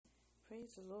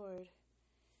Praise the Lord.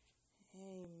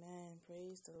 Amen.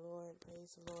 Praise the Lord.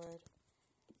 Praise the Lord.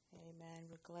 Amen.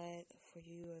 We're glad for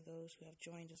you or those who have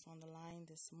joined us on the line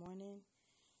this morning.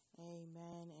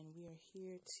 Amen. And we are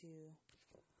here to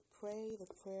pray the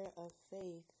prayer of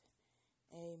faith.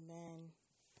 Amen.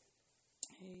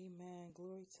 Amen.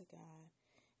 Glory to God.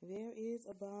 There is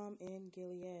a balm in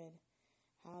Gilead.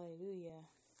 Hallelujah.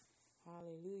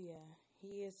 Hallelujah.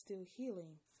 He is still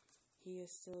healing. He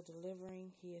is still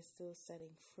delivering. He is still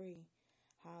setting free.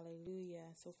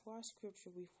 Hallelujah. So for our scripture,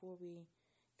 before we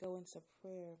go into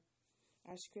prayer,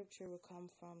 our scripture will come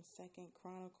from 2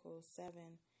 Chronicles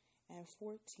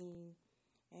 7:14.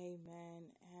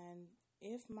 Amen. And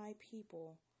if my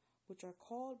people, which are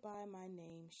called by my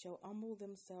name, shall humble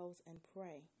themselves and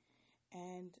pray,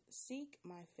 and seek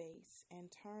my face,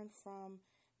 and turn from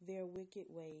their wicked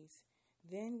ways,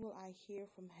 then will I hear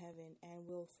from heaven, and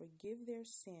will forgive their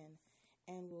sin,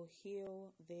 and will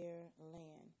heal their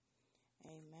land.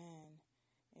 Amen.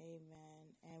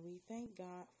 Amen. And we thank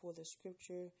God for the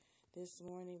scripture this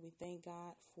morning. We thank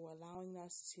God for allowing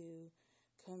us to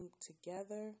come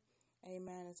together.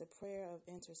 Amen. As a prayer of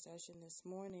intercession this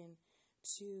morning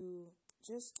to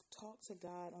just talk to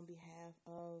God on behalf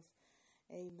of,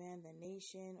 amen, the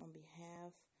nation, on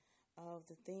behalf of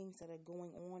the things that are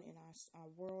going on in our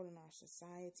world and our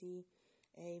society.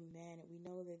 Amen. And we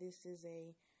know that this is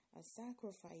a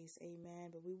sacrifice.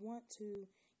 Amen. But we want to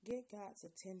get God's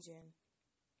attention.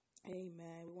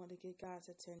 Amen. We want to get God's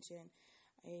attention.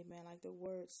 Amen. Like the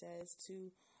word says,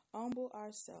 to humble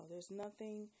ourselves. There's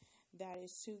nothing that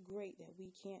is too great that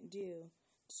we can't do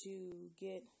to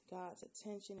get God's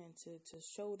attention and to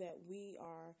show that we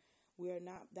are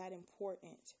not that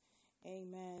important.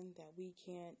 Amen. That we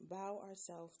can't bow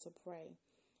ourselves to pray.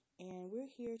 And we're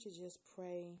here to just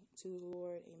pray to the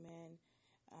Lord. Amen.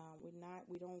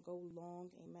 We don't go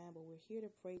long. Amen. But we're here to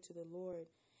pray to the Lord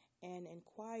and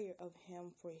inquire of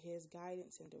him for his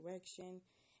guidance and direction.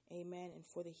 Amen. And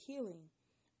for the healing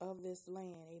of this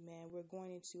land. Amen. We're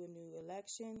going into a new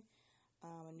election,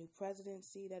 a new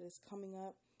presidency that is coming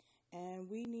up, and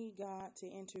we need God to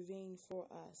intervene for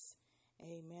us.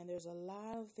 Amen. There's a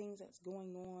lot of things that's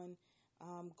going on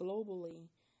globally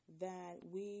that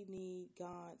we need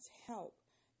God's help.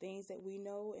 Things that we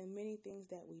know and many things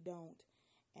that we don't.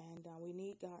 And we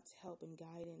need God's help and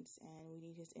guidance, and we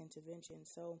need his intervention.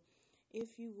 So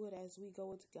if you would, as we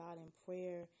go to God in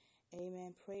prayer,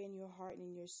 amen, pray in your heart and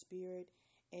in your spirit,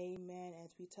 amen,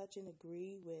 as we touch and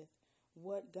agree with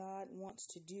what God wants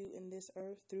to do in this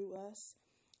earth through us.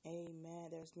 Amen.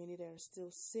 There's many that are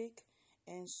still sick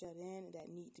and shut in that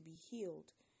need to be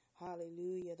healed.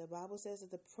 Hallelujah. The Bible says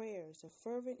that the prayers, the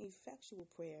fervent, effectual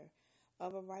prayer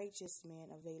of a righteous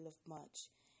man availeth much.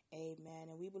 Amen.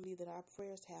 And we believe that our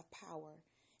prayers have power,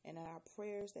 and that our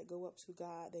prayers that go up to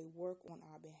God, they work on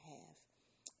our behalf.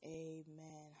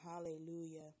 Amen.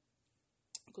 Hallelujah.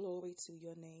 Glory to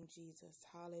your name, Jesus.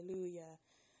 Hallelujah.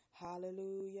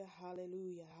 Hallelujah.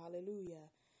 Hallelujah.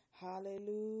 Hallelujah.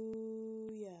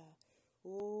 Hallelujah.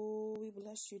 Oh, we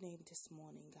bless your name this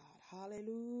morning, God.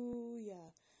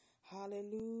 Hallelujah.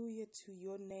 Hallelujah to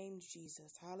your name,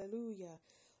 Jesus. Hallelujah.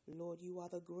 Lord, you are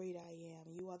the great I am.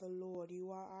 You are the Lord.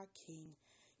 You are our King.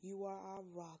 You are our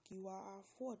rock. You are our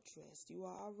fortress. You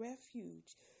are our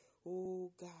refuge.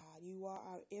 Oh, God, you are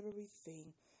our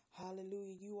everything.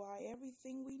 Hallelujah. You are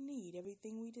everything we need,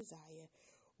 everything we desire.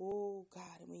 Oh,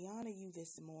 God, and we honor you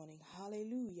this morning.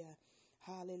 Hallelujah.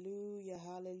 Hallelujah.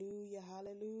 Hallelujah.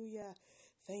 Hallelujah.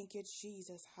 Thank you,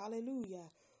 Jesus. Hallelujah.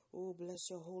 Oh,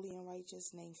 bless your holy and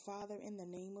righteous name. Father, in the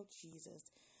name of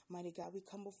Jesus, mighty God, we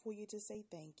come before you to say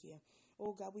thank you.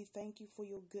 Oh, God, we thank you for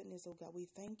your goodness. Oh, God, we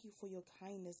thank you for your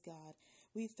kindness, God.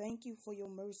 We thank you for your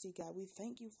mercy, God. We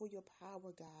thank you for your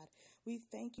power, God. We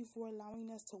thank you for allowing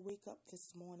us to wake up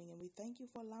this morning. And we thank you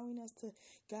for allowing us to,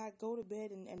 God, go to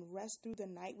bed and rest through the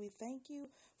night. We thank you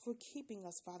for keeping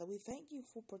us, Father. We thank you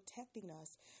for protecting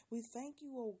us. We thank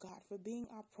you, oh, God, for being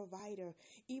our provider.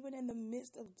 Even in the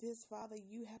midst of this, Father,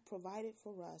 you have provided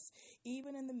for us.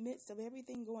 Even in the midst of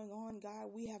everything going on,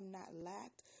 God, we have not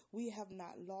lacked. We have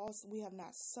not lost. We have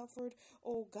not suffered,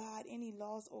 oh God, any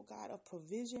loss, oh God, of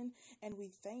provision. And we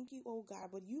thank you, oh God,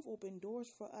 but you've opened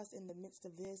doors for us in the midst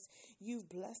of this. You've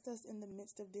blessed us in the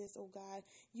midst of this, oh God.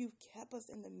 You've kept us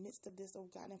in the midst of this, oh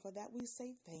God. And for that we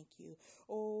say thank you.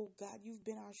 Oh God, you've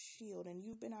been our shield and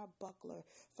you've been our buckler.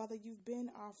 Father, you've been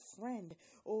our friend.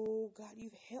 Oh God,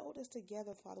 you've held us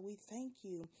together, Father. We thank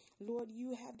you. Lord,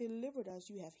 you have delivered us.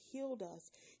 You have healed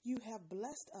us. You have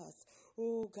blessed us.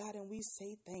 Oh God, and we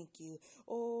say thank you.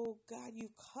 Oh God,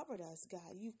 you've covered us,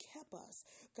 God. You've kept us.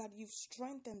 God, you've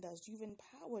strengthened us. You've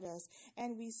empowered us,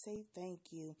 and we say thank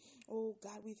you. Oh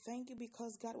God, we thank you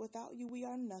because, God, without you, we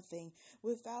are nothing.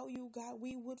 Without you, God,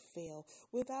 we would fail.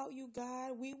 Without you,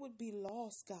 God, we would be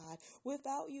lost, God.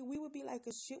 Without you, we would be like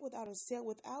a ship without a sail.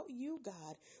 Without you,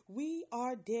 God, we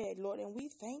are dead, Lord, and we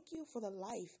thank you for the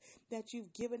life that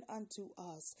you've given unto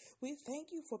us. We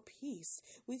thank you for peace.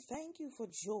 We thank you for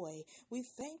joy. We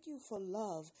thank you for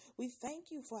love. We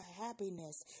thank you for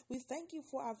happiness. We thank you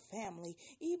for our family.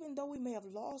 Even though we may have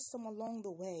lost some along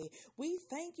the way, we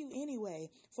thank you anyway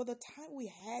for the time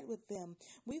we had with them.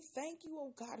 We thank you,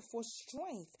 oh God, for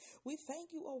strength. We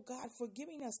thank you, oh God, for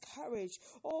giving us courage.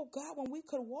 Oh God, when we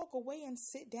could walk away and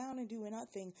sit down and do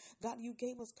nothing, God, you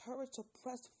gave us courage to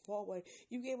press forward.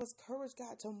 You gave us courage,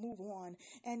 God, to move on.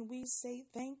 And we say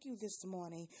thank you this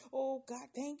morning. Oh God,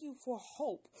 thank you for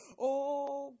hope.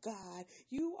 Oh God,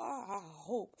 you are our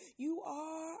hope. You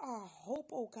are our hope,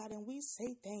 oh God, and we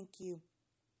say thank you.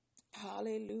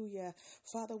 Hallelujah.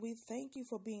 Father, we thank you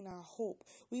for being our hope.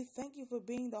 We thank you for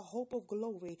being the hope of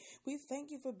glory. We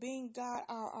thank you for being, God,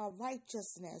 our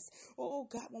righteousness. Oh,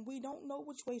 God, when we don't know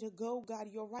which way to go, God,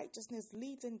 your righteousness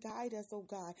leads and guides us, oh,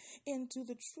 God, into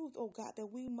the truth, oh, God, that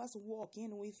we must walk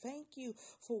in. We thank you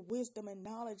for wisdom and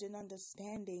knowledge and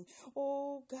understanding.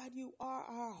 Oh, God, you are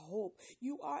our hope.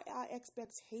 You are our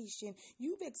expectation.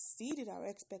 You've exceeded our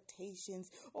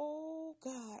expectations. Oh,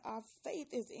 God, our faith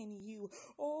is in you.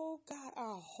 Oh, God,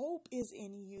 our hope is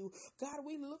in you. God,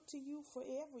 we look to you for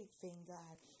everything,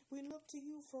 God. We look to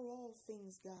you for all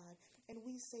things, God. And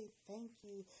we say thank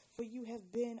you, for you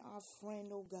have been our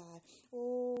friend, oh God.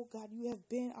 Oh God, you have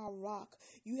been our rock.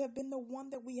 You have been the one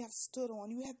that we have stood on.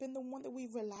 You have been the one that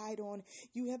we've relied on.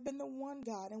 You have been the one,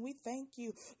 God. And we thank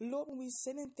you, Lord, when we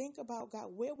sit and think about,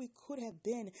 God, where we could have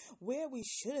been, where we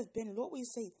should have been. Lord, we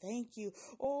say thank you.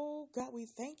 Oh God, we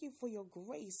thank you for your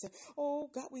grace. Oh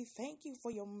God, we thank you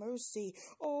for your mercy.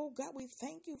 Oh God, we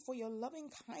thank you for your loving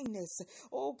kindness.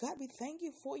 Oh God, we thank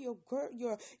you for your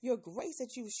grace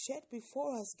that you've shed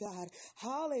before us, God.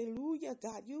 Hallelujah,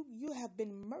 God. You have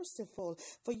been merciful,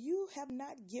 for you have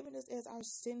not given us as our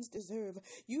sins deserve.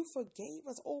 You forgave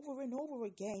us over and over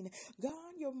again.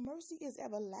 God, your mercy is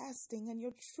everlasting and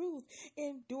your truth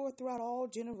endure throughout all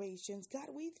generations. God,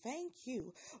 we thank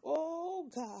you. Oh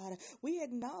God, we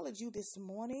acknowledge you this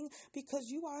morning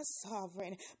because you are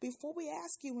sovereign. Before we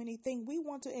ask you anything, we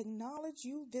want to acknowledge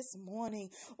you this morning.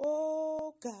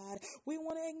 Oh God, we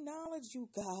want to acknowledge you,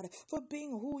 God, for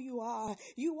being who you are.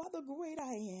 You are the great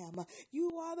I am.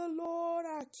 You are the Lord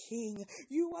our King.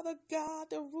 You are the God,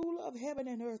 the ruler of heaven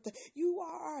and earth. You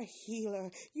are our healer.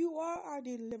 You are our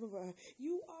deliverer.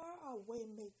 You are our way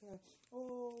maker.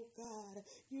 Oh God,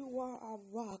 you are our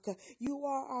rock. You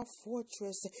are our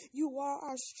fortress. You are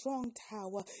our strong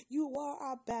tower. You are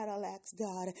our battle axe,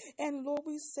 God. And Lord,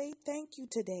 we say thank you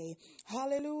today.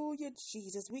 Hallelujah,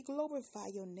 Jesus. We glorify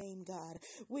your name, God.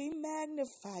 We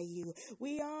magnify you.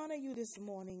 We honor you this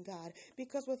morning, God,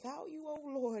 because without you, oh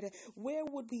Lord, where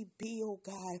would we be, oh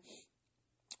God?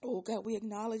 Oh God, we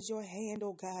acknowledge your hand,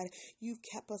 oh God. You've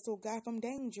kept us, oh God, from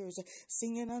dangers,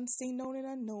 seen and unseen, known and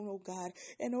unknown, oh God.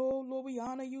 And oh Lord, we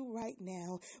honor you right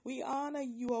now. We honor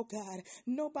you, oh God.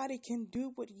 Nobody can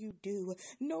do what you do.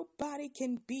 Nobody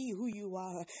can be who you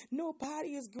are.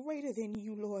 Nobody is greater than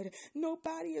you, Lord.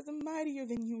 Nobody is mightier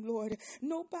than you, Lord.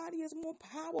 Nobody is more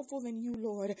powerful than you,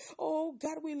 Lord. Oh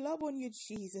God, we love on you,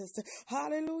 Jesus.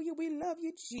 Hallelujah. We love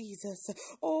you, Jesus.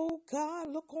 Oh God,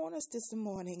 look on us this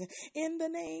morning in the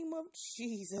name of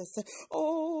Jesus.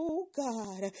 Oh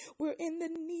God, we're in the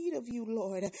need of you,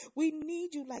 Lord. We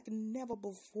need you like never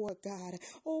before, God.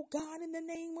 Oh God, in the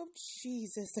name of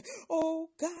Jesus. Oh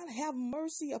God, have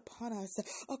mercy upon us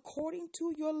according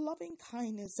to your loving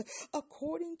kindness,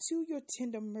 according to your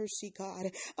tender mercy,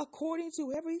 God, according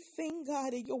to everything,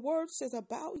 God, that your word says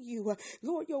about you.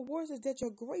 Lord, your word says that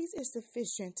your grace is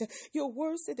sufficient. Your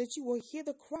word said that you will hear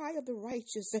the cry of the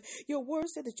righteous. Your word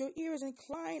said that your ear is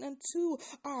inclined unto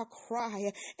our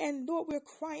cry. And Lord, we're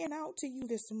crying out to you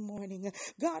this morning.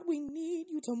 God, we need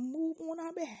you to move on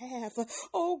our behalf.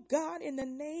 Oh God, in the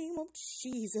name of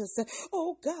Jesus.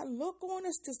 Oh God, look on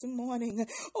us this morning.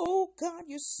 Oh God,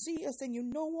 you see us and you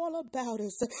know all about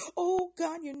us. Oh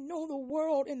God, you know the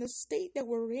world and the state that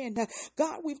we're in.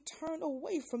 God, we've turned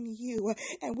away from you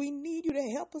and we need you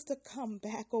to help us to come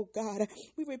back, oh God.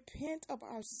 We repent of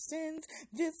our sins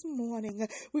this morning.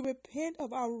 We repent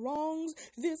of our wrongs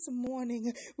this morning.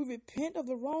 wrong. We repent of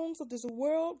the wrongs of this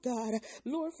world, God.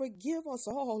 Lord, forgive us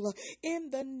all in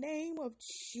the name of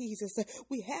Jesus.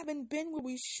 We haven't been where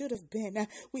we should have been.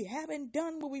 We haven't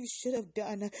done what we should have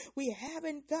done. We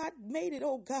haven't, God, made it,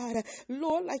 oh God,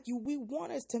 Lord, like we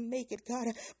want us to make it, God.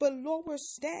 But Lord, we're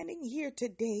standing here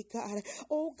today, God.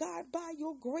 Oh God, by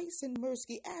your grace and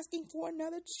mercy, asking for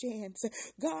another chance,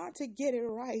 God, to get it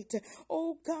right.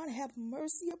 Oh God, have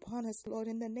mercy upon us, Lord,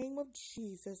 in the name of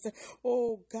Jesus.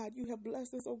 Oh God, you have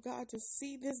blessed us, oh God, to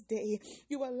see this day.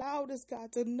 You allowed us,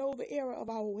 God, to know the error of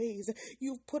our ways.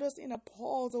 You've put us in a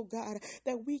pause, oh God,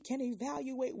 that we can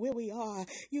evaluate where we are.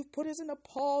 You've put us in a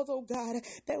pause, oh God,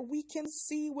 that we can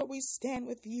see where we stand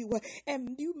with you.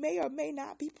 And you may or may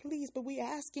not be pleased, but we're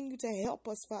asking you to help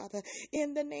us, Father,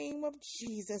 in the name of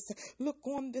Jesus. Look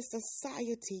on this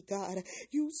society, God.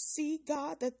 You see,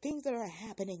 God, the things that are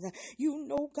happening. You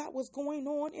know, God, what's going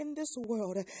on in this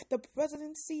world. The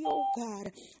presidency, oh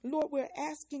God. Lord, we're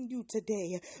asking you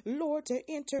today, Lord, to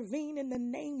intervene in the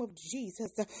name of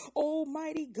Jesus.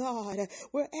 Almighty God,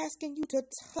 we're asking you to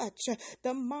touch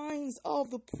the minds of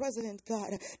the president,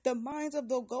 God, the minds of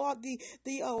the God,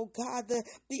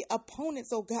 the opponents,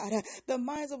 oh God, the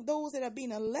minds of those that are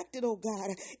being elected, oh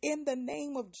God, in the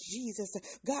name of Jesus.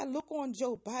 God, look on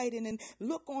Joe Biden and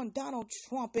look on Donald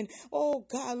Trump and, oh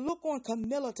God, look on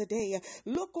Camilla today.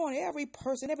 Look on every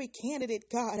person, every candidate,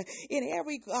 God, in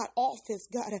every, God, office,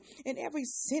 God, in every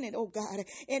Senate, oh God,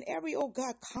 in every, oh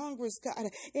God, Congress, God,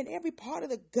 in every part of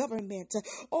the government.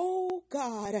 Oh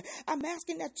God, I'm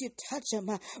asking that you touch them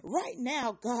right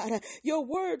now, God. Your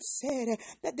word said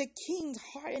that the king's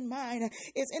heart and mind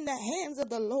is in the hands of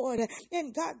the Lord.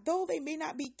 And God, though they may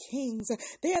not be kings,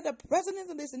 they are the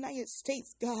presidents of this United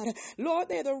States, God. Lord,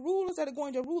 they're the rulers that are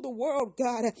going to rule the world,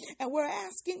 God. And we're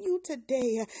asking you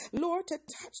today, Lord, to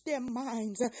touch their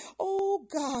minds. Oh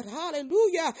God,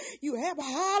 hallelujah. You have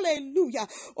hallelujah.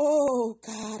 Oh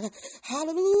God,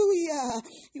 hallelujah.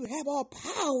 You have all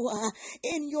power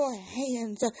in your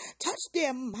hands. Touch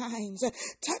their minds.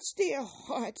 Touch their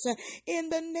hearts in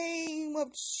the name of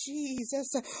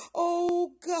Jesus.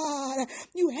 Oh God,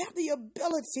 you have the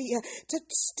ability to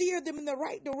steer them in the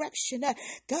right direction.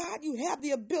 God, you have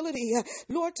the ability,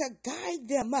 Lord, to guide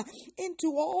them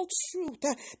into all truth.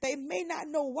 They may not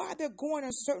know why they're going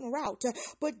a certain route,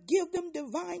 but give them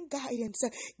divine guidance.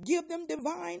 Give them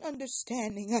divine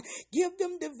understanding. Give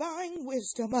them divine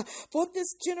wisdom for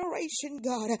this generation,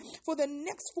 God, for the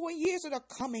next 4 years that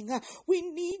are coming. We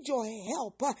need your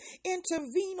help.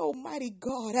 Intervene, Almighty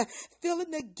God. Fill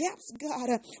in the gaps,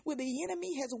 God, where the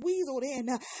enemy has weaseled in.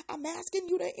 I'm asking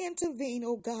you to intervene,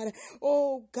 oh God.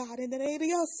 Oh God, in the name of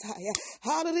Yosai.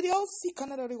 Hallelujah.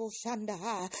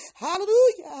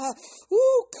 Hallelujah.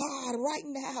 Oh God, right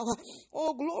now.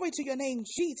 Oh, glory to your name,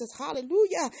 Jesus.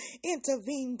 Hallelujah.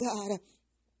 Intervene, God.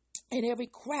 And every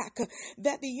crack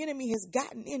that the enemy has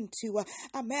gotten into,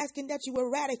 I'm asking that you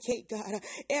eradicate, God,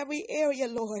 every area,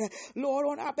 Lord,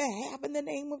 on our behalf in the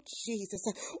name of Jesus.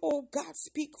 Oh, God,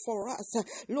 speak for us.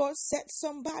 Lord, set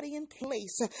somebody in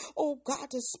place, oh, God,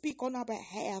 to speak on our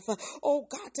behalf. Oh,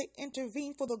 God, to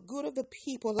intervene for the good of the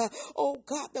people. Oh,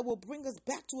 God, that will bring us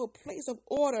back to a place of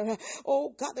order.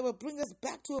 Oh, God, that will bring us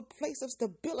back to a place of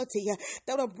stability.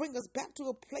 That will bring us back to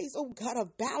a place, oh, God,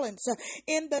 of balance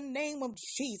in the name of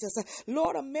Jesus.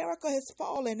 Lord, America has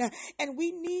fallen and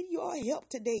we need your help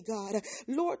today, God.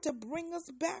 Lord, to bring us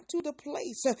back to the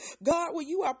place, God, where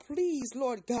you are pleased,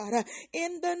 Lord God,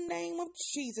 in the name of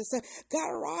Jesus.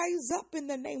 God, rise up in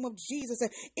the name of Jesus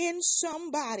in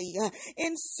somebody,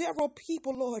 in several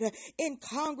people, Lord, in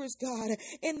Congress, God,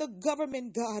 in the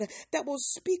government, God, that will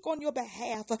speak on your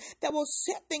behalf, that will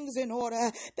set things in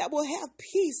order, that will have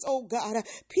peace, oh God,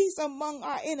 peace among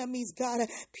our enemies, God,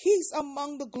 peace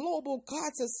among the global,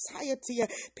 God, society,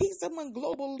 peace among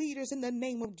global leaders in the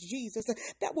name of Jesus,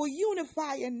 that will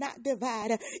unify and not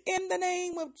divide in the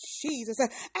name of Jesus.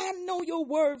 I know your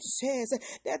word says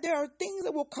that there are things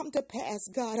that will come to pass,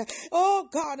 God, oh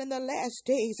God, in the last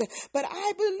days, but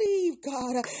I believe,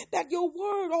 God, that your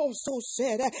word also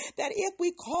said that if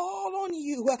we call on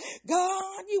you,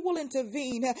 God, you will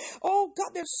intervene. Oh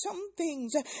God, there's some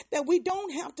things that we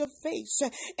don't have to face,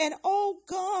 and oh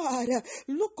God,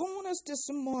 look on us this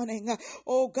morning.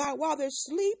 Oh God, while they're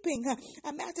sleeping,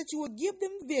 I'm asking that you will give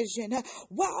them vision.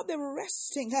 While they're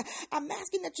resting, I'm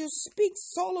asking that you speak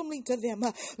solemnly to them.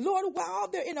 Lord, while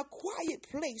they're in a quiet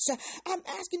place, I'm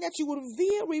asking that you would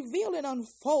reveal and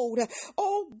unfold,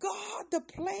 oh God, the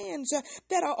plans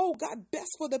that are, oh God,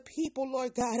 best for the people,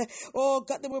 Lord God. Oh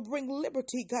God, that will bring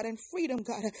liberty, God, and freedom,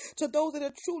 God, to those that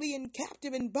are truly in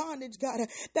captive in bondage, God,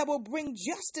 that will bring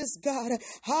justice, God.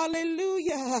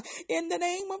 Hallelujah. In the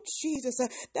name of Jesus,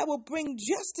 that will bring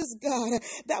justice justice, God,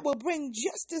 that will bring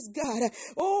justice, God,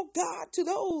 oh God, to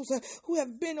those who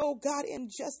have been, oh God,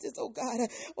 injustice, oh God,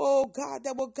 oh God,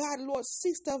 that will, God, Lord,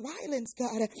 cease the violence,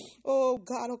 God, oh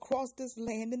God, across this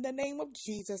land in the name of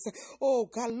Jesus. Oh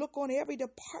God, look on every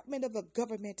department of the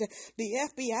government, the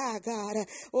FBI, God,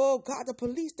 oh God, the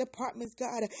police departments,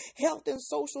 God, health and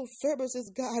social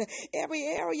services, God, every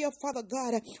area, Father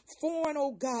God, foreign,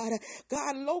 oh God,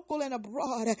 God, local and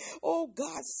abroad, oh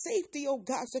God, safety, oh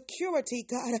God, security,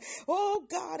 God, oh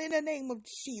God, in the name of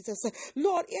Jesus,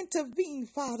 Lord, intervene,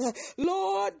 Father,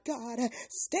 Lord God,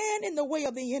 stand in the way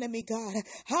of the enemy, God,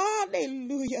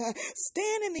 hallelujah,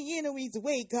 stand in the enemy's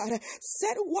way, God,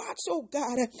 set watch, oh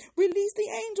God, release the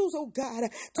angels, oh God,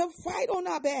 to fight on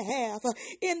our behalf,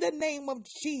 in the name of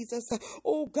Jesus,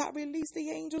 oh God, release the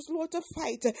angels, Lord, to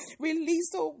fight,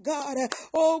 release, oh God,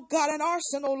 an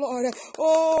arsenal, Lord,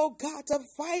 oh God, to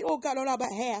fight, oh God, on our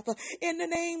behalf, in the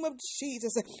name of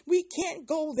Jesus. We can't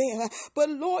go there, but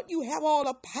Lord, you have all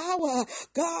the power,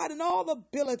 God, and all the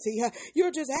ability.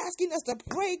 You're just asking us to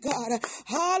pray, God,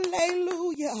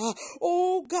 hallelujah,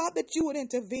 oh God, that you would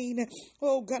intervene,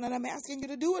 oh God, and I'm asking you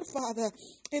to do it, Father,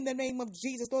 in the name of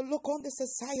Jesus. Lord, look on this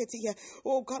society,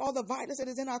 oh God, all the violence that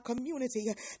is in our community.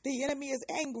 The enemy is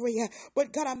angry,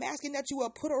 but God, I'm asking that you will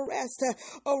put arrest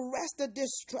the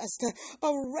distress,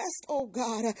 arrest, oh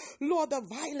God, Lord, the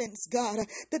violence, God,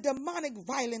 the demonic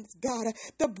violence, God,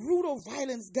 the brutal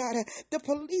violence, God, the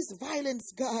police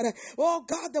violence, God, oh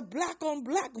God, the black on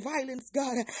black violence,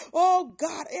 God, oh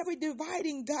God, every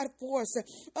dividing, God, force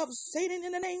of Satan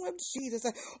in the name of Jesus.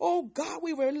 Oh God,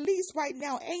 we release right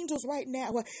now, angels right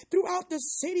now, throughout the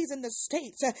cities and the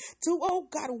states, to, oh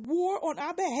God, war on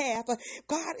our behalf,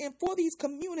 God, and for these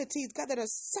communities, God, that are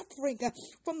suffering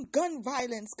from gun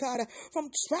violence, God, from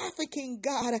trafficking,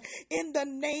 God, in the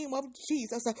name of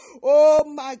Jesus. Oh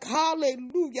my,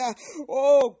 hallelujah.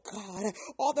 Oh God,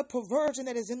 all the perversion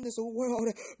that is in this world,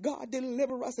 God,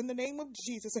 deliver us in the name of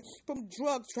Jesus from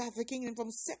drug trafficking and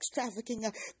from sex trafficking.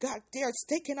 God, they're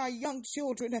taking our young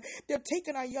children, they're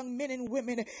taking our young men and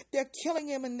women, they're killing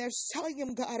them and they're selling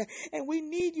them, God, and we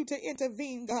need you to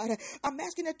intervene, God. I'm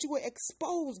asking that you will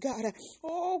expose, God,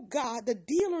 oh God, the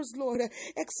dealers, Lord,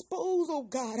 expose, oh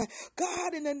God,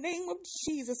 God, in the name of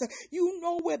Jesus, you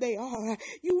know where they are,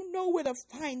 you know where to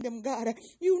find them, God,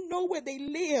 you know where they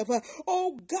live,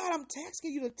 oh God, I'm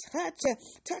asking you to touch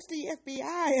the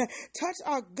FBI, touch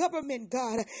our government,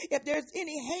 God, if there's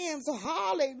any hands,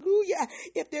 hallelujah,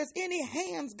 if there's any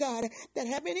hands, God, that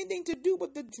have anything to do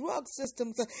with the drug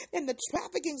systems and the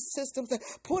trafficking systems,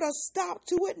 put a stop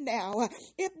to it now.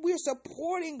 If we're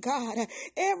supporting, God,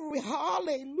 every,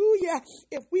 hallelujah,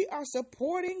 if we are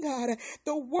supporting, God,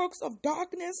 the works of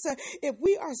darkness, if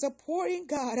we are supporting,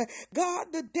 God, God,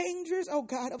 the dangers, oh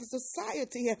God, of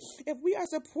society, if we are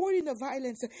supporting the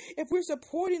violence, if we're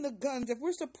supporting the guns, if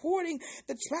we're supporting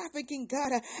the trafficking,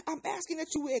 God, I'm asking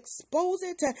that you expose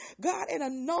it, God, and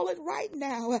annul it right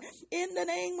now in the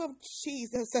name of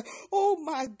Jesus. Oh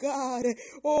my God.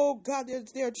 Oh God,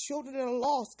 there are children that are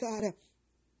lost, God,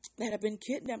 that have been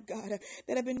kidnapped, God,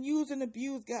 that have been used and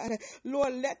abused, God.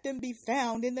 Lord, let them be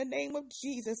found in the name of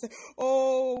Jesus.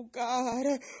 Oh,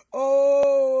 God.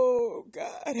 Oh,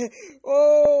 God.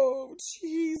 Oh,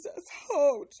 Jesus.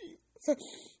 Oh, Jesus.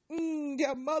 There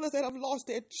are mothers that have lost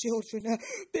their children.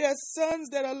 There are sons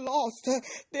that are lost.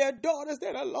 There are daughters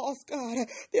that are lost, God.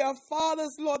 There are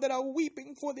fathers, Lord, that are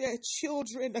weeping for their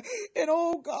children. And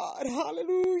oh, God,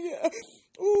 hallelujah.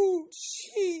 Oh,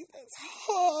 Jesus,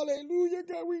 hallelujah,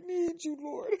 God, we need you,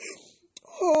 Lord.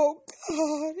 Oh,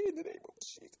 God, in the name of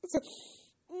Jesus.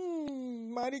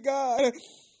 Mighty God.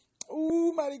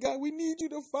 Oh, mighty God, we need you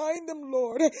to find them,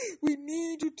 Lord. We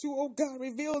need you to, oh God,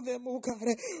 reveal them, oh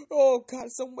God. Oh God,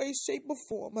 some way, shape, or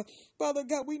form. Father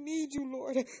God, we need you,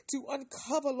 Lord, to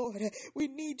uncover, Lord. We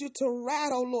need you to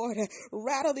rattle, Lord.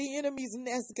 Rattle the enemy's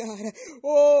nest, God.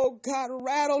 Oh God,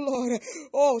 rattle, Lord.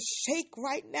 Oh, shake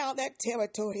right now that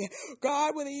territory.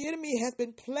 God, where the enemy has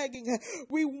been plaguing,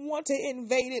 we want to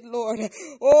invade it, Lord.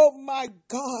 Oh my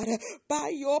God,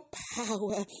 by your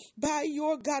power, by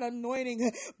your God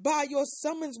anointing, by your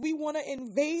summons, we want to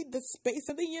invade the space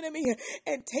of the enemy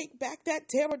and take back that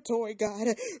territory, God.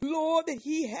 Lord, that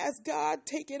he has, God,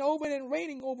 taken over and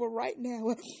reigning over right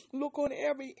now. Look on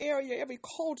every area, every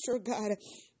culture, God.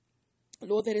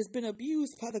 Lord, that has been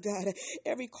abused, Father God.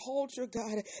 Every culture,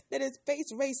 God, that has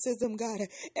faced racism, God.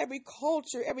 Every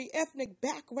culture, every ethnic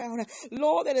background,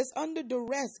 Lord, that is under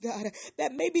duress, God,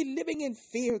 that may be living in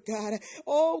fear, God.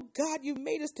 Oh, God, you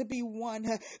made us to be one.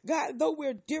 God, though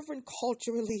we're different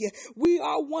culturally, we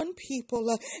are one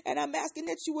people. And I'm asking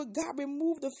that you would, God,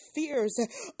 remove the fears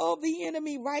of the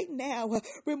enemy right now.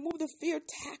 Remove the fear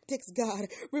tactics, God.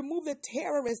 Remove the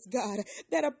terrorists, God,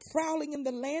 that are prowling in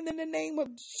the land in the name of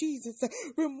Jesus.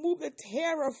 Remove the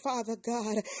terror, Father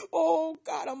God. Oh,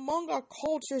 God, among our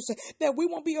cultures, that we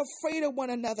won't be afraid of one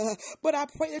another. But I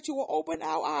pray that you will open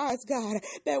our eyes, God,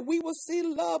 that we will see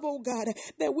love, oh God,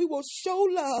 that we will show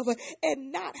love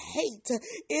and not hate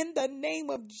in the name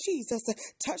of Jesus.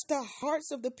 Touch the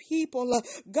hearts of the people.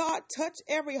 God, touch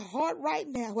every heart right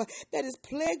now that is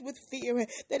plagued with fear,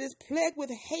 that is plagued with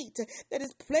hate, that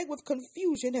is plagued with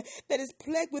confusion, that is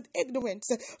plagued with ignorance.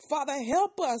 Father,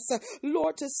 help us,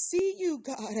 Lord, to see you,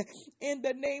 God, in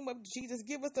the name of Jesus.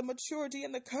 Give us the maturity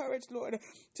and the courage, Lord,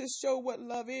 to show what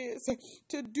love is,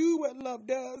 to do what love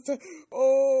does.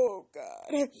 Oh,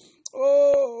 God.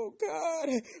 Oh, God.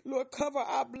 Lord, cover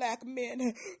our black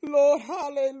men. Lord,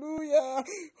 hallelujah.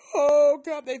 Oh,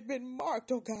 God, they've been marked,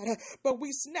 oh, God. But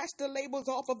we snatch the labels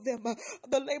off of them,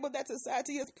 the label that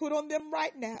society has put on them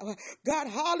right now. God,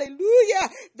 hallelujah.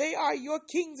 They are your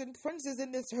kings and princes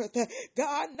in this earth.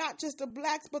 God, not just the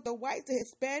blacks, but the whites, the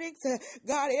Hispanics.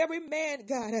 God, every man,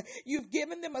 God, you've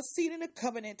given them a seat in the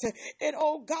covenant. And,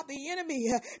 oh, God, the enemy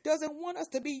doesn't want us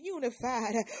to be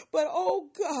unified. But, oh,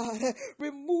 God,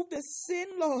 remove the sin,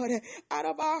 Lord, out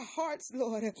of our hearts,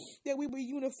 Lord, that we be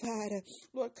unified.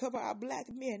 Lord, cover our black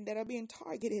men that are being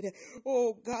targeted.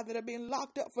 Oh, God, that are being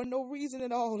locked up for no reason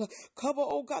at all. Cover,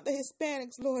 oh, God, the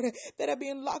Hispanics, Lord, that are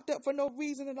being locked up for no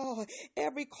reason at all.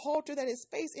 Every culture that is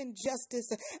facing injustice,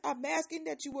 I'm asking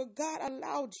that you will, God,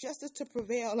 allow justice to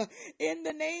prevail in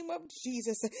the name of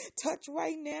Jesus. Touch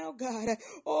right now, God.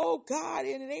 Oh, God,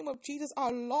 in the name of Jesus,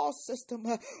 our law system.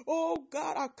 Oh,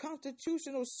 God, our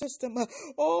constitutional system.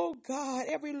 Oh, God,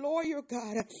 every lawyer,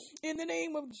 God, in the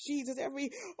name of Jesus,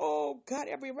 oh, God,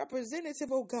 every representative,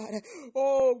 oh, God.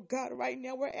 Oh, God, right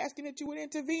now we're asking that you would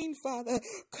intervene, Father.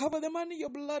 Cover them under your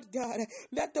blood, God.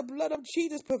 Let the blood of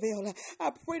Jesus prevail.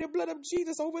 I pray the blood of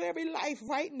Jesus over every life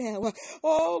right now.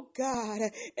 Oh, God,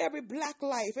 every black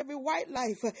life, every white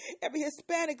life, every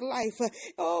Hispanic life.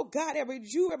 Oh, God, every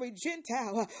Jew, every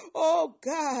Gentile. Oh,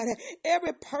 God,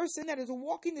 every person that is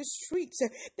walking the streets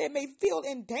that may feel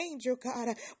in danger,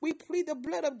 God. We plead the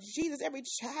blood of Jesus. Every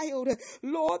child,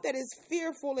 Lord, that is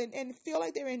fearful and feel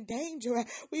like they're in danger.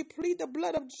 We plead the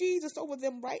blood of Jesus over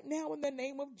them right now in the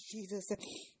name of Jesus.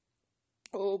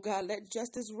 Oh, God, let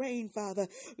justice reign, Father,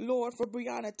 Lord, for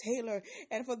Breonna Taylor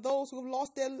and for those who have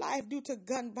lost their life due to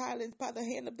gun violence by the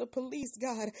hand of the police,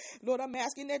 God. Lord, I'm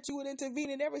asking that you would intervene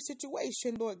in every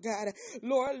situation, Lord God.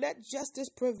 Lord, let justice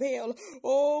prevail.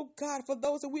 Oh, God, for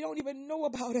those that we don't even know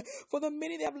about, for the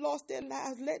many that have lost their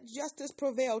lives, let justice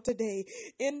prevail today.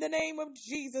 In the name of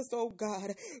Jesus, oh,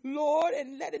 God. Lord,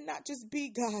 and let it not just be,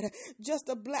 God, just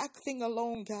a black thing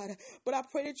alone, God, but I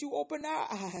pray that you open our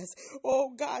eyes,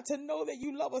 oh, God, to know that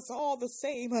you love us all the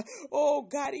same. Oh,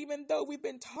 God, even though we've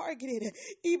been targeted,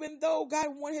 even though, God,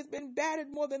 one has been battered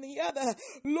more than the other,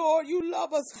 Lord, you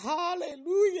love us.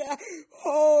 Hallelujah.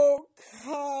 Oh,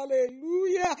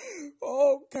 hallelujah.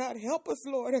 Oh, God, help us,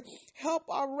 Lord. Help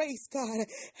our race, God.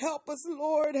 Help us,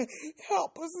 Lord.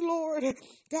 Help us, Lord.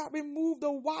 God, remove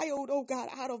the wild, oh, God,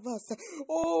 out of us.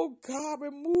 Oh, God,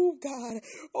 remove, God.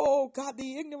 Oh, God,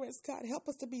 the ignorance, God. Help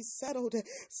us to be settled.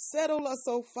 Settle us,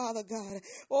 oh, Father, God.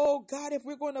 Oh, God, if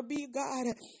we're going to be, God,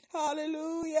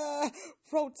 hallelujah,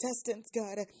 Protestants,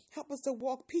 God, help us to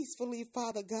walk peacefully,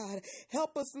 Father God.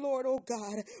 Help us, Lord, oh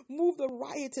God, move the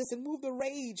riotous and move the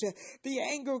rage, the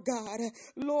anger, God.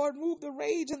 Lord, move the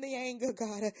rage and the anger,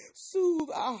 God. Soothe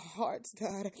our hearts,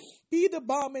 God. Be the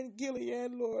balm in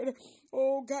Gilead, Lord.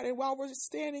 Oh, God, and while we're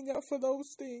standing up for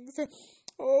those things,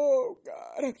 oh,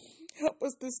 God, help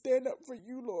us to stand up for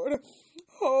you, Lord.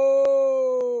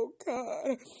 Oh,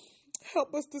 God.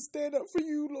 Help us to stand up for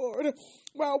you, Lord,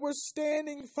 while we're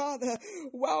standing, Father,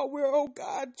 while we're, oh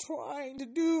God, trying to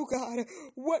do, God,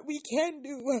 what we can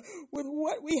do with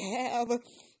what we have.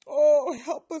 Oh,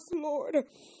 help us, Lord,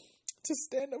 to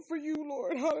stand up for you,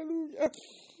 Lord. Hallelujah.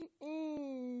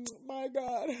 My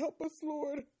God, help us,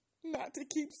 Lord, not to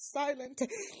keep silent.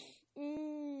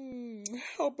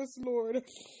 Help us, Lord.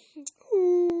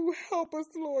 Ooh, help us,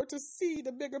 Lord, to see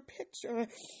the bigger picture.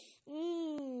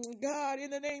 God, in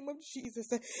the name of Jesus,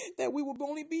 that we will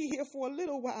only be here for a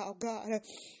little while, God.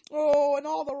 Oh, and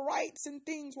all the rights and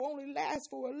things will only last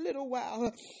for a little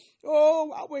while. Oh,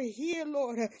 while we're here,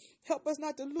 Lord, help us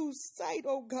not to lose sight,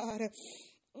 oh God.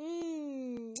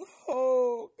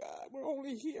 Oh God, we're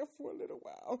only here for a little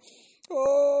while.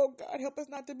 Oh God, help us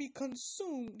not to be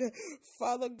consumed,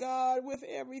 Father God, with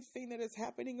everything that is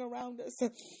happening around us.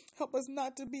 Help us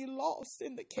not to be lost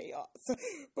in the chaos.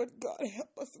 But God,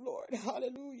 help us, Lord,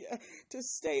 hallelujah, to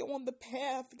stay on the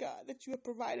path, God, that you have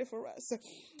provided for us.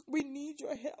 We need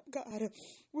your help, God.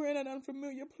 We're in an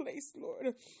unfamiliar place,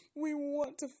 Lord. We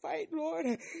want to fight, Lord,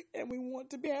 and we want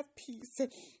to have peace.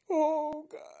 Oh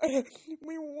God,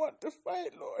 we want to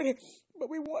fight, Lord, but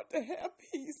we want to have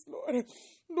peace, Lord.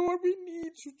 Lord, we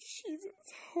need you, Jesus.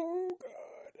 Oh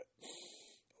God.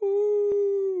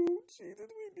 Oh, Jesus,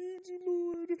 we need you,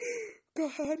 Lord.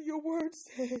 God, your word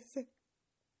says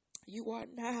you are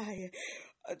nigh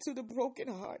to the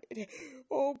brokenhearted.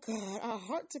 Oh God, our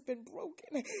hearts have been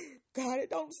broken. God, it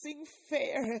don't seem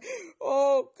fair.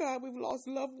 Oh God, we've lost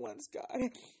loved ones, God,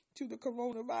 to the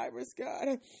coronavirus,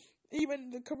 God.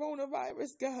 Even the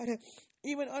coronavirus, God,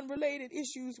 even unrelated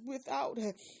issues without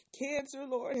cancer,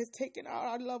 Lord, has taken out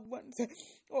our loved ones.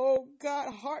 Oh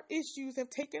God, heart issues have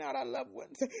taken out our loved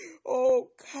ones.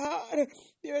 Oh God,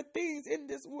 there are things in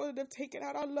this world that have taken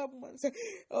out our loved ones.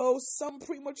 Oh, some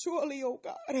prematurely, oh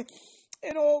God.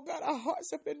 And oh God, our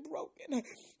hearts have been broken.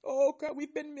 Oh God,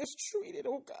 we've been mistreated.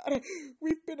 Oh God,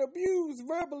 we've been abused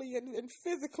verbally and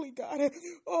physically, God.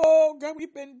 Oh God,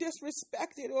 we've been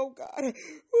disrespected. Oh God.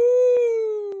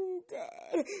 Ooh,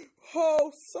 God.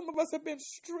 Oh, some of us have been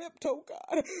stripped. Oh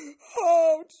God.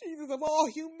 Oh Jesus, of all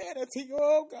humanity.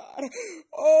 Oh God.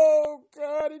 Oh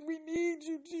God, and we need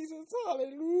you, Jesus.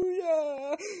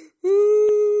 Hallelujah.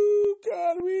 Ooh,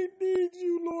 God, we need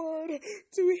you, Lord,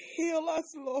 to heal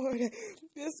us, Lord.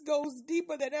 This goes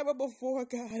deeper than ever before,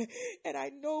 God. And I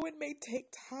know it may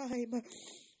take time.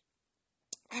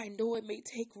 I know it may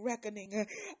take reckoning.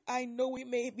 I know we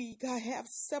may be, God, have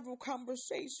several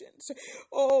conversations.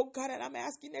 Oh, God, and I'm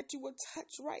asking that you would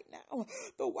touch right now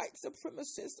the white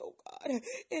supremacists, oh, God,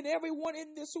 and everyone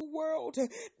in this world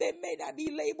that may not be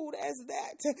labeled as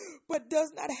that, but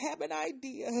does not have an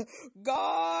idea,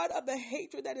 God, of the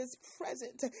hatred that is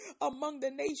present among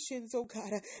the nations, oh,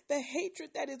 God, the hatred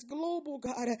that is global,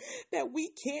 God, that we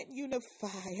can't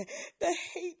unify, the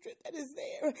hatred that is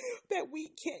there, that we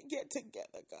can't get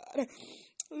together, God.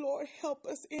 Lord, help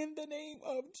us in the name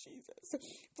of Jesus.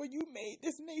 For you made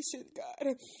this nation,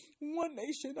 God, one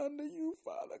nation under you,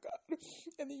 Father God.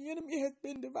 And the enemy has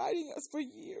been dividing us for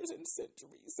years and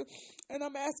centuries. And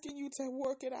I'm asking you to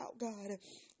work it out, God.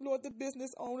 Lord, the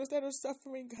business owners that are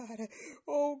suffering, God.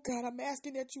 Oh, God, I'm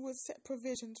asking that you would set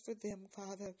provisions for them,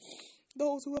 Father.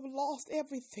 Those who have lost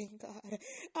everything, God.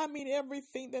 I mean,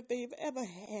 everything that they've ever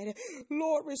had.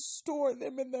 Lord, restore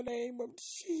them in the name of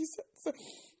Jesus.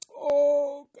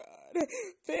 Oh, God.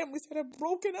 Families that have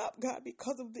broken up, God,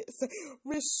 because of this.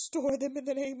 Restore them in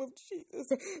the name of Jesus.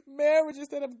 Marriages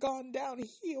that have gone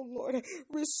downhill, Lord.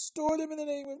 Restore them in the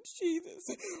name of Jesus.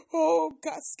 Oh,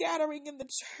 God, scattering in the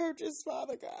churches,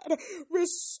 Father God.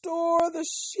 Restore the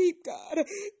sheep, God,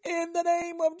 in the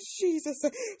name of Jesus.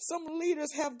 Some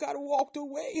leaders have got walked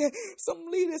away. Some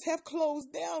leaders have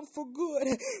closed down for good.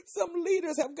 Some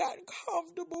leaders have gotten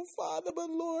comfortable, Father, but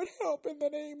Lord, help in the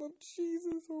name of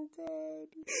Jesus, oh God.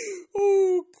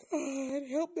 Oh God,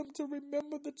 help them to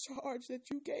remember the charge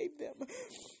that you gave them.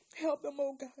 Help them,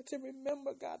 oh God, to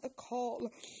remember, God, the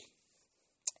call.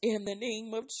 In the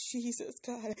name of Jesus,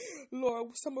 God.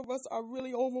 Lord, some of us are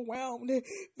really overwhelmed.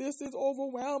 This is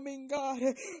overwhelming, God.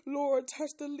 Lord, touch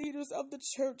the leaders of the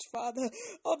church, Father,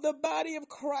 of the body of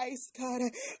Christ, God.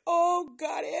 Oh,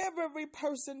 God, every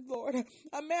person, Lord.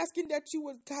 I'm asking that you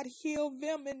would, God, heal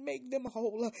them and make them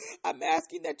whole. I'm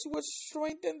asking that you would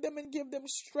strengthen them and give them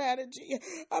strategy.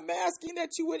 I'm asking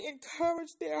that you would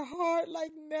encourage their heart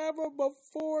like never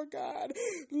before, God.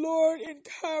 Lord,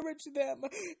 encourage them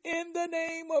in the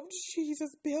name of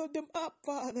Jesus. Build them up,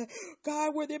 Father.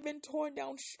 God, where they've been torn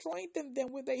down, strengthen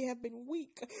them where they have been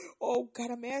weak. Oh,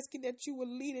 God, I'm asking that you will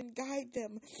lead and guide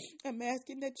them. I'm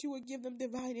asking that you will give them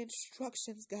divine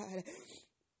instructions, God.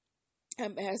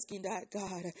 I'm asking that,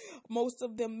 God, most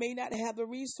of them may not have the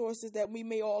resources that we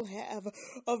may all have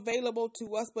available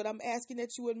to us, but I'm asking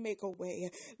that you would make a way.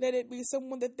 Let it be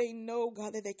someone that they know,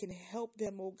 God, that they can help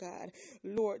them, oh God,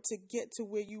 Lord, to get to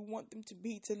where you want them to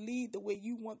be, to lead the way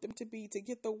you want them to be, to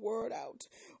get the word out.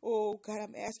 Oh God,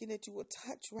 I'm asking that you would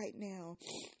touch right now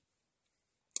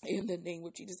In the name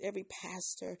of Jesus, every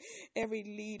pastor, every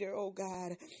leader, oh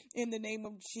God, in the name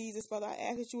of Jesus, Father, I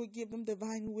ask that you would give them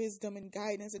divine wisdom and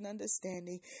guidance and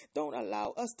understanding. Don't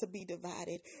allow us to be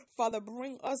divided. Father,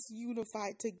 bring us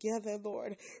unified together,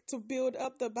 Lord, to build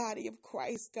up the body of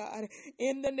Christ, God.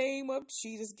 In the name of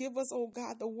Jesus, give us, oh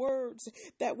God, the words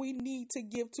that we need to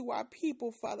give to our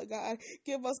people, Father God.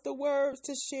 Give us the words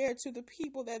to share to the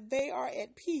people that they are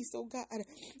at peace, oh God,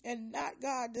 and not,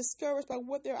 God, discouraged by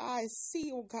what their eyes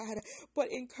see, oh God,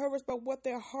 but encouraged by what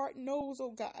their heart knows,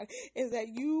 oh God, is that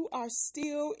you are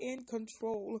still in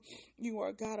control. You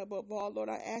are God above all. Lord,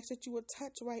 I ask that you would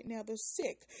touch right now the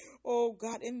sick, oh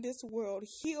God, in this world.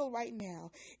 Heal right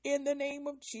now in the name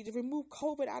of Jesus. Remove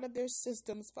COVID out of their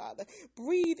systems, Father.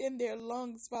 Breathe in their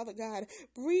lungs, Father God.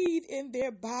 Breathe in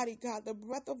their body, God, the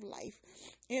breath of life.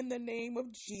 In the name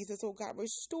of Jesus, oh God,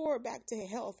 restore back to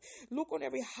health. Look on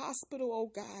every hospital,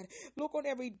 oh God. Look on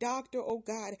every doctor, oh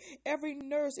God. Every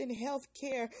nurse in health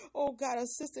care, oh God,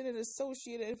 assistant and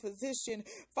associate and physician.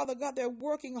 Father God, they're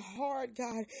working hard,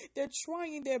 God. They're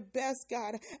trying their best,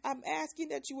 God. I'm asking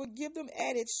that you would give them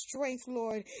added strength,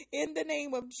 Lord. In the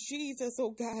name of Jesus,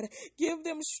 oh God. Give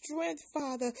them strength,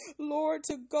 Father, Lord,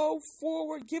 to go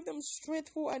forward. Give them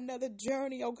strength for another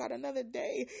journey, oh God, another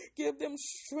day. Give them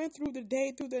strength through the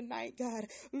day, through the night, God.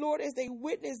 Lord, as they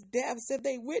witness deaths, as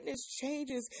they witness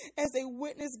changes, as they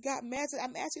witness, God, masses,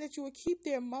 I'm asking that you would keep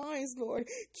their minds, Lord.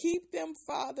 Keep them,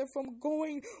 Father, from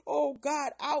going, oh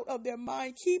God, out of their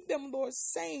mind. Keep them, Lord,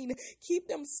 sane. Keep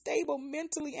them stable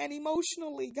mentally and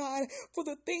emotionally, God, for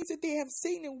the things that they have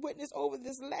seen and witnessed over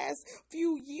this last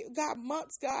few years, God,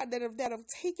 months, God, that have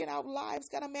taken out lives.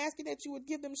 God, I'm asking that you would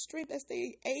give them strength as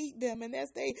they aid them and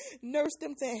as they nurse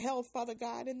them to health, Father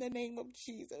God, in the name of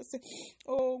Jesus.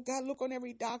 Oh God, look on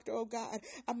every doctor, oh God.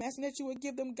 I'm asking that you would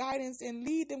give them guidance and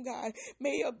lead them, God.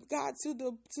 May, God, to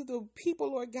the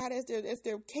people, Lord God, as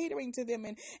they're catering to them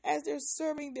and as they're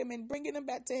serving them and bringing them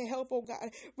back to health, oh God.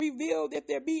 Reveal if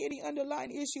there be any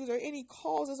underlying issues or any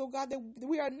causes, oh God, that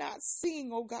we are not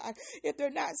seeing, oh God. If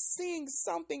they're not seeing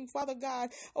something, Father God,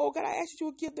 oh God, I ask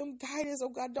you to give them guidance, oh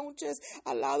God. Don't just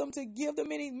allow them to give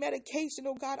them any medication,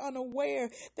 oh God, unaware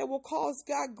that will cause,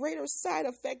 God, greater side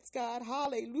effects, God.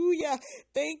 Hallelujah.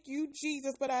 Thank you,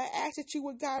 Jesus. But I ask that you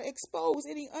would, God, expose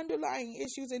any underlying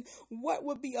issues and what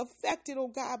would be affected, oh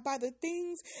God, by the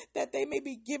things that they may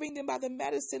be giving them by the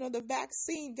medicine or the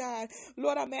vaccine, God.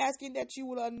 Lord, I'm asking that you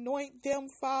will anoint them,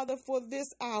 Father, for this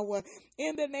hour.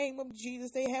 In the name of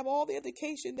Jesus, they have all the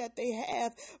education that they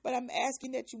have, but I'm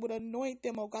asking that you would anoint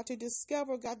them, oh God, to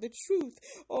discover, God, the truth.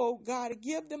 Oh God,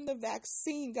 give them the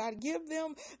vaccine, God. Give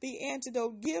them the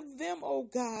antidote. Give them, oh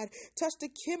God, touch the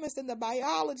chemist and the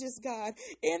biologist, God.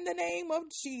 In the name of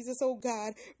Jesus, oh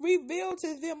God, reveal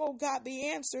to them, oh God, the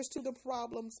answers to the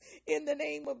problems. In the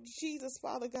name of Jesus,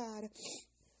 Father God.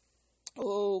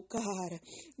 Oh God,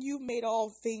 you've made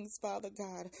all things, Father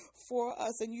God, for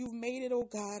us, and you've made it, oh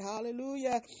God,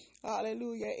 hallelujah,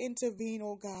 hallelujah. Intervene,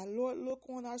 oh God. Lord, look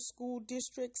on our school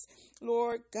districts.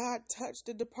 Lord God, touch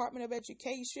the Department of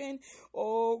Education.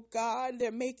 Oh God,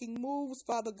 they're making moves,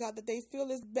 Father God, that they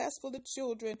feel is best for the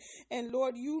children. And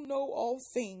Lord, you know all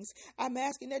things. I'm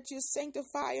asking that you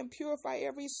sanctify and purify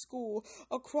every school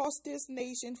across this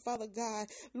nation, Father God.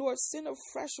 Lord, send a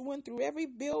fresh wind through every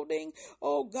building,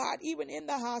 oh God, even in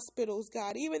the hospitals,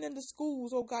 God, even in the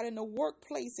schools, oh God, in the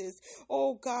workplaces,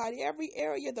 oh God, every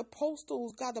area, the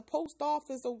postals, God, the post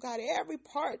office, oh God, every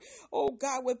part, oh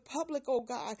God, with public, oh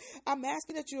God. I'm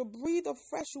asking that you breathe a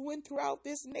fresh wind throughout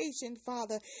this nation,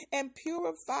 Father, and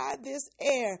purify this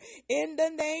air in the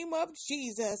name of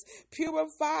Jesus.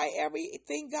 Purify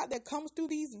everything, God, that comes through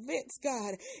these vents,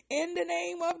 God, in the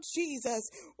name of Jesus.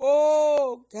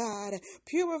 Oh God,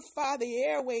 purify the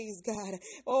airways, God.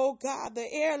 Oh God,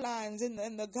 the airlines and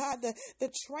the God,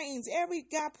 the trains, every,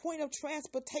 God, point of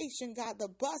transportation, God, the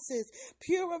buses.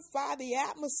 Purify the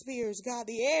atmospheres, God,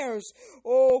 the airs,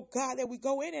 oh God, that we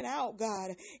go in and out,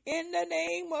 God, in the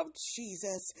name of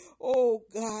Jesus. Oh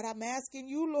God, I'm asking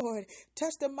you, Lord,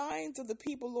 touch the minds of the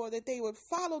people, Lord, that they would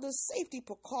follow the safety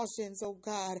precautions, oh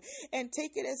God, and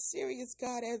take it as serious,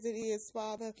 God, as it is,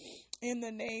 Father. In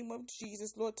the name of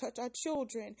Jesus, Lord, touch our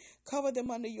children. Cover them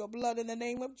under your blood in the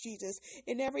name of Jesus.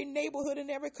 In every neighborhood,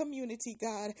 in every community,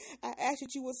 God, I ask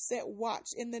that you will set watch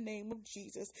in the name of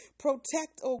Jesus.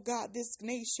 Protect, oh God, this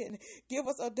nation. Give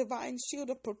us a divine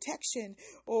shield of protection,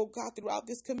 oh God, throughout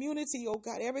this community, oh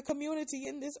God, every community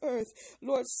in this earth.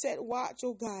 Lord, set watch,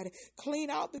 oh God. Clean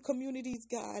out the communities,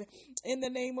 God, in the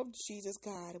name of Jesus,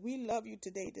 God. We love you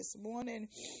today, this morning.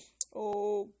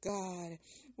 Oh God,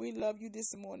 we love you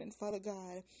this morning, Father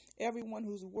God. Everyone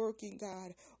who's working,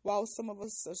 God, while some of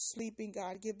us are sleeping,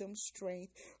 God, give them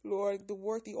strength. Lord,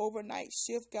 the overnight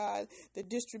shift, God, the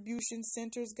distribution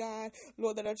centers, God,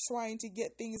 Lord, that are trying to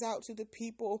get things out to the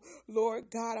people. Lord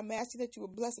God, I'm asking that you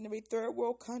would bless in every third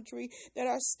world country that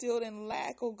are still in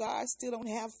lack, oh God, still don't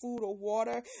have food or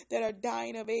water, that are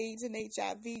dying of AIDS and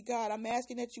HIV, God. I'm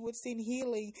asking that you would send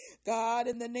healing, God,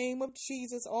 in the name of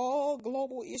Jesus. All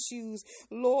global issues,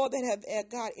 Lord, that have,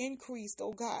 God, increased,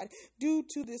 oh God, due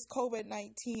to this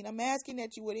COVID-19. I'm asking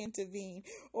that you would intervene,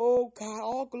 oh God,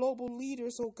 all global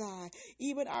leaders, oh God,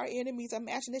 even our enemies. I'm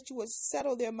asking that you would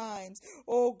settle their minds,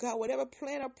 oh God, whatever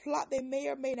plan or plot they may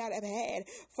or may not have had.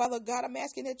 Father God, I'm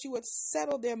asking that you would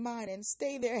settle their mind and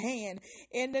stay their hand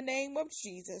in the name of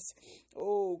Jesus.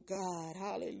 Oh God,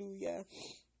 hallelujah.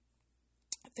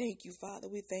 Thank you, Father.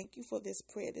 We thank you for this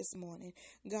prayer this morning.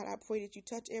 God, I pray that you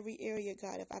touch every area,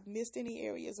 God. If I've missed any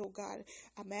areas, oh God,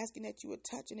 I'm asking that you would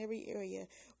touch in every area.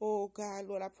 Oh God,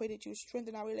 Lord, I pray that you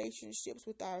strengthen our relationships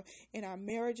in our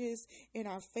marriages, in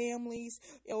our families.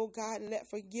 Oh God, let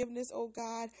forgiveness, oh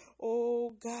God,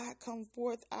 come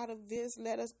forth out of this.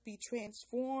 Let us be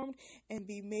transformed and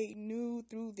be made new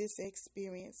through this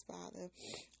experience, Father.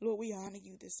 Lord, we honor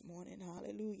you this morning.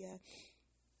 Hallelujah.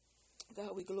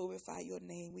 God, we glorify your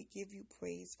name. We give you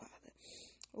praise, Father.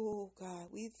 Oh, God,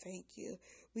 we thank you.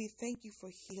 We thank you for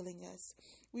healing us.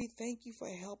 We thank you for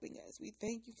helping us. We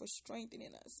thank you for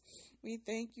strengthening us. We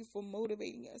thank you for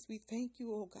motivating us. We thank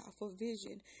you, oh God, for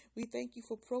vision. We thank you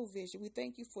for provision. We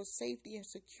thank you for safety and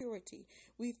security.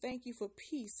 We thank you for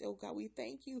peace, oh God. We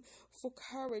thank you for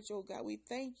courage, oh God. We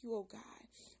thank you, oh God,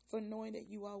 for knowing that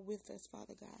you are with us,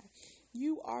 Father God.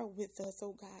 You are with us,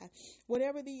 oh God.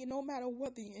 No matter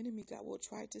what the enemy, God, will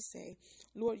try to say,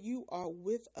 Lord, you are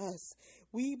with us.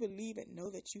 We believe and know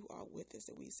that you are with us,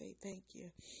 and we say thank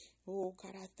you. Oh,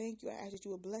 God, I thank you. I ask that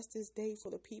you will bless this day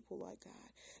for the people, Lord God.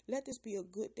 Let this be a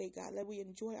good day, God. Let we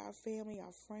enjoy our family,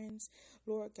 our friends,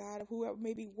 Lord God. Whoever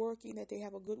may be working, that they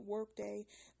have a good work day.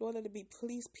 Lord, let it be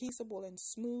peaceable and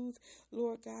smooth.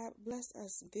 Lord God, bless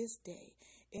us this day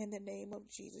in the name of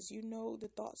Jesus. You know the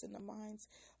thoughts and the minds,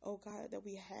 oh God, that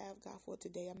we have, God, for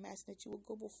today. I'm asking that you will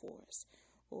go before us,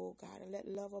 oh God, and let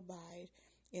love abide.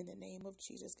 In the name of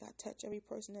Jesus, God, touch every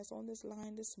person that's on this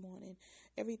line this morning,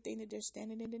 everything that they're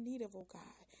standing in the need of, oh God.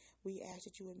 We ask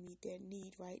that you would meet their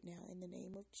need right now in the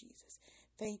name of Jesus.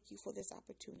 Thank you for this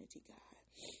opportunity, God.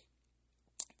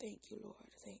 Thank you,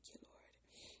 Lord. Thank you, Lord.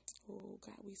 Oh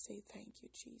God, we say thank you,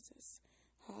 Jesus.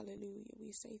 Hallelujah.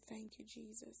 We say thank you,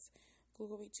 Jesus.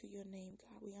 Glory to your name,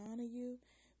 God. We honor you.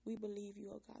 We believe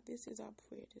you, oh God. This is our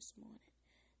prayer this morning.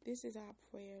 This is our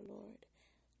prayer, Lord.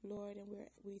 Lord, and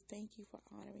we thank you for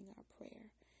honoring our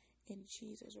prayer in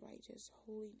Jesus' righteous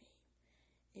holy name.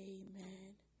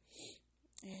 Amen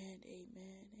and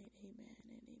amen and amen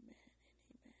and amen and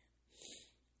amen.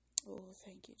 Oh,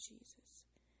 thank you, Jesus.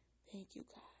 Thank you,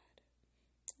 God.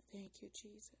 Thank you,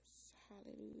 Jesus.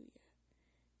 Hallelujah.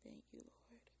 Thank you,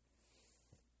 Lord.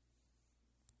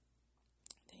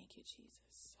 Thank you,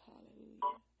 Jesus.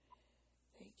 Hallelujah.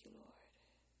 Thank you, Lord.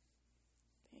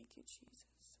 Thank you,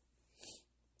 Jesus.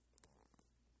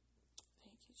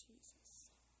 Thank you, Jesus.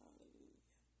 Hallelujah.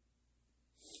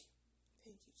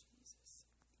 Thank you, Jesus.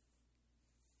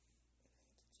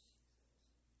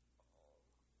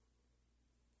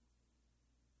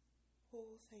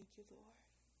 Oh, thank you, Lord.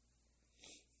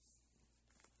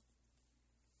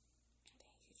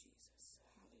 Thank you, Jesus.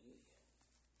 Hallelujah.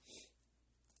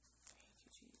 Thank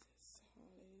you, Jesus.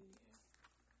 Hallelujah.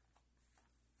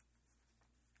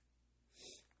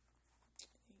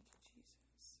 Thank you,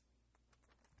 Jesus.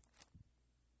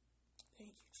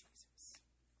 Thank you, Jesus.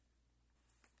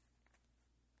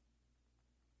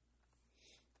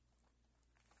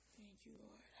 Thank you,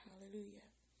 Lord. Hallelujah.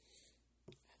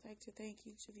 I'd like to thank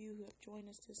each of you who have joined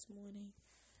us this morning.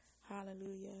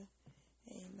 Hallelujah.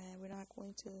 Amen. We're not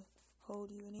going to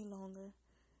hold you any longer.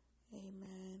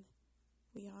 Amen.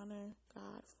 We honor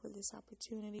God for this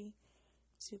opportunity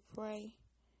to pray.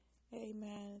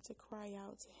 Amen. To cry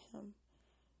out to Him.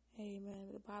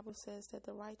 Amen. The Bible says that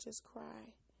the righteous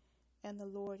cry and the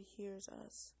Lord hears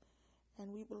us.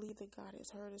 And we believe that God has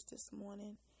heard us this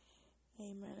morning.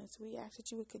 Amen. And so we ask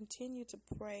that you would continue to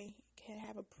pray, can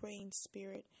have a praying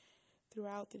spirit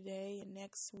throughout the day and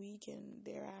next week and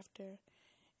thereafter.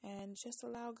 And just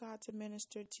allow God to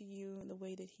minister to you in the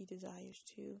way that He desires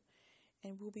to.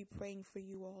 And we'll be praying for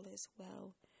you all as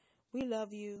well. We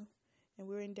love you, and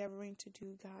we're endeavoring to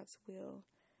do God's will.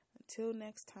 Until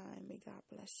next time, may God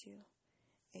bless you.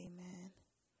 Amen.